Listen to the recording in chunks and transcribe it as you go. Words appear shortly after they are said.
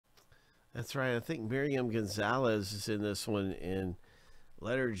That's right. I think Miriam Gonzalez is in this one. And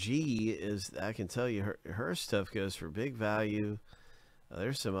letter G is, I can tell you, her stuff goes for big value.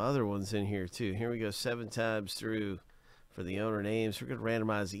 There's some other ones in here, too. Here we go 7 times through for the owner names. We're going to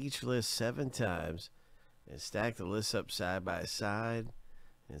randomize each list 7 times and stack the lists up side by side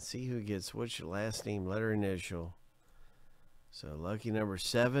and see who gets which last name, letter, initial. So lucky number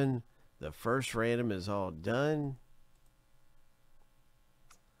 7. The first random is all done.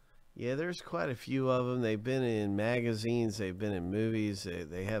 Yeah, there's quite a few of them. They've been in magazines. They've been in movies.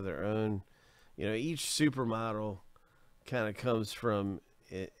 They have their own. Each supermodel kind of comes from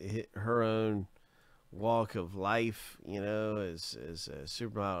her own walk of life. As a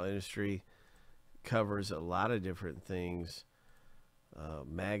supermodel industry covers a lot of different things,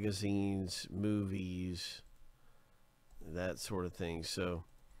 magazines, movies, that sort of thing. So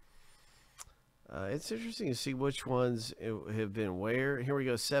it's interesting to see which ones have been where. Here we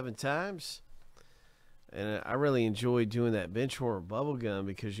go 7 times. And I really enjoyed doing that Benchwarmer bubblegum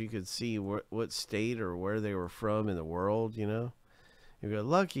because you could see what state or where they were from in the world, You go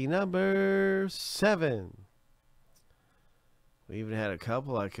lucky number 7. We even had a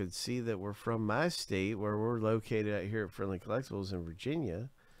couple I could see that were from my state where we're located out here at Friendly Collectibles in Virginia.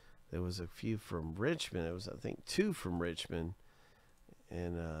 There was a few from Richmond. It was, I think, 2 from Richmond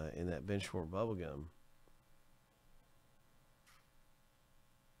in that Benchwarmer bubblegum.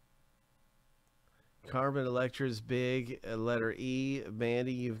 Carbon Electra is big. Letter E.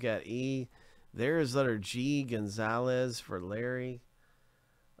 Mandy, you've got E. There is letter G. Gonzalez for Larry.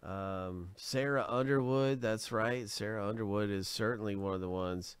 Sarah Underwood, that's right. Sarah Underwood is certainly one of the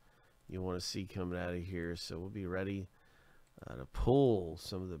ones you want to see coming out of here. So we'll be ready to pull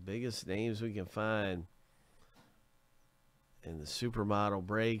some of the biggest names we can find in the supermodel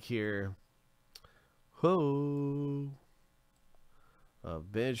break here. Ho!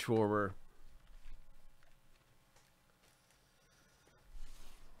 Benchwarmer.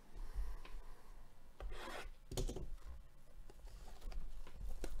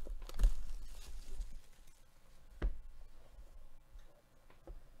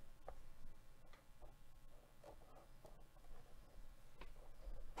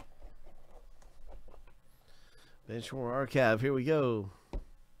 Benchwarmer Archive, here we go.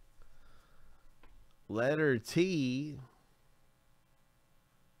 Letter T.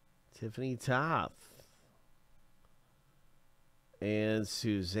 Tiffany Toth. And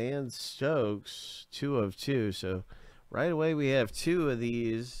Suzanne Stokes, 2 of 2. So right away we have 2 of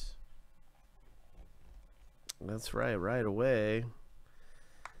these. That's right, right away.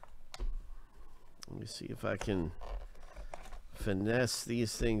 Let me see if I can finesse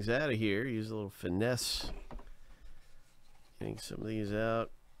these things out of here. Use a little finesse. Getting some of these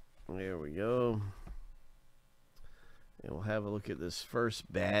out. There we go. And we'll have a look at this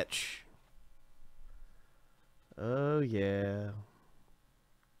first batch. Oh, yeah.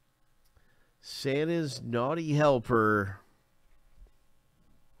 Santa's Naughty Helper.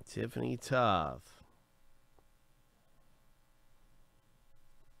 Tiffany Toth.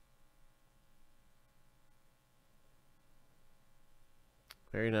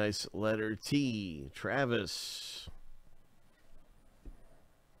 Very nice. Letter T. Travis.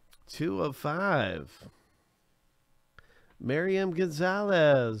 2 of 5. Miriam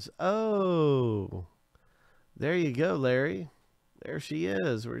Gonzalez. Oh. There you go, Larry. There she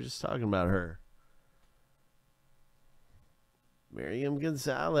is. We're just talking about her. Miriam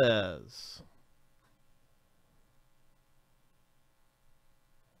Gonzalez.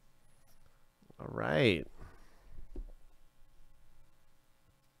 All right.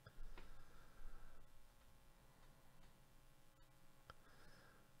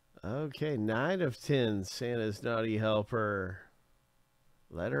 Okay, 9 of 10. Santa's Naughty Helper.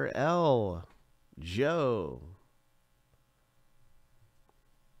 Letter L. Joe.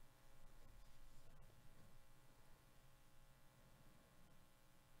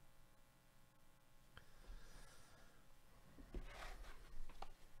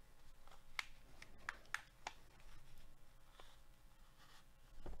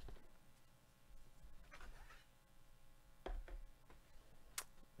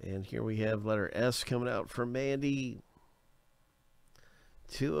 And here we have letter S coming out from Mandy.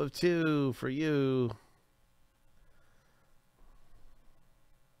 2 of 2 for you.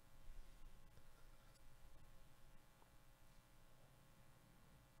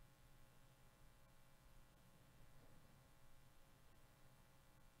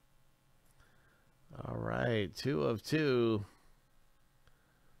 All right, 2 of 2.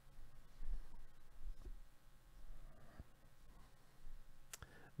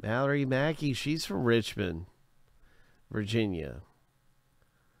 Mallory Mackey, she's from Richmond, Virginia.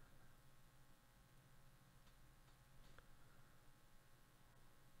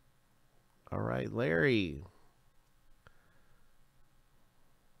 All right, Larry.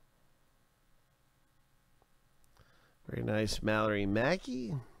 Very nice, Mallory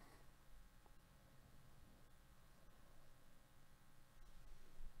Mackey.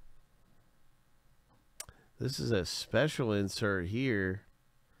 This is a special insert here.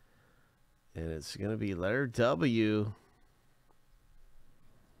 And it's going to be letter W.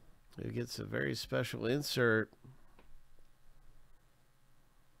 It gets a very special insert.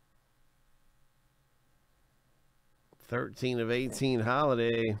 '13/18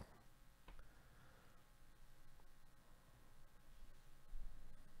 holiday.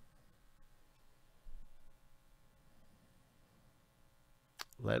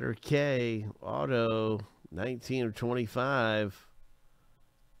 Letter K, auto, 19/25.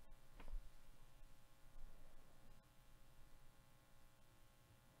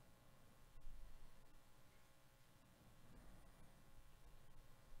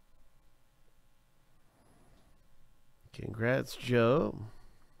 Congrats, Joe.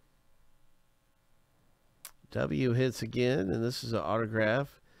 W hits again, and this is an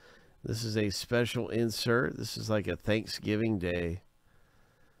autograph. This is a special insert. This is like a Thanksgiving Day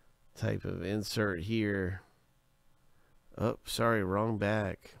type of insert here. Oh, sorry, wrong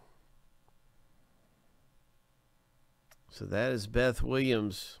back. So that is Beth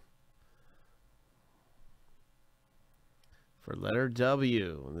Williams for letter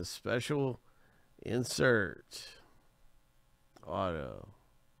W and the special insert auto.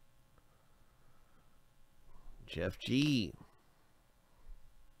 Jeff G.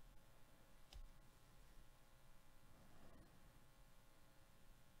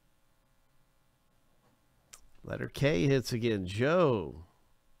 Letter K hits again. Joe.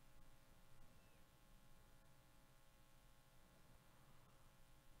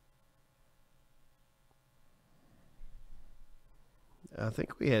 I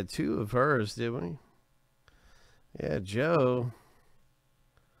think we had two of hers, didn't we? Yeah, Joe.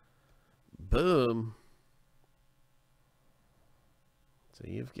 Boom. So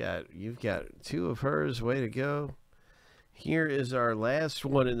you've got two of hers. Way to go. Here is our last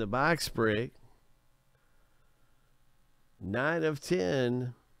one in the box break.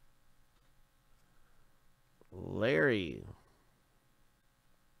 9/10. Larry.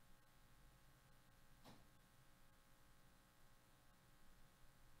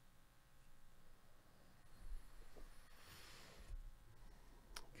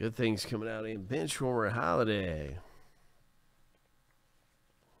 Good things coming out in Benchwarmer holiday.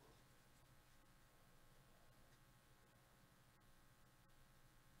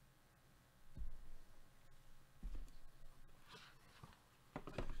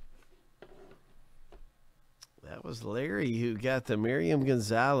 That was Larry who got the Miriam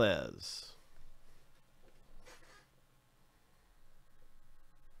Gonzalez.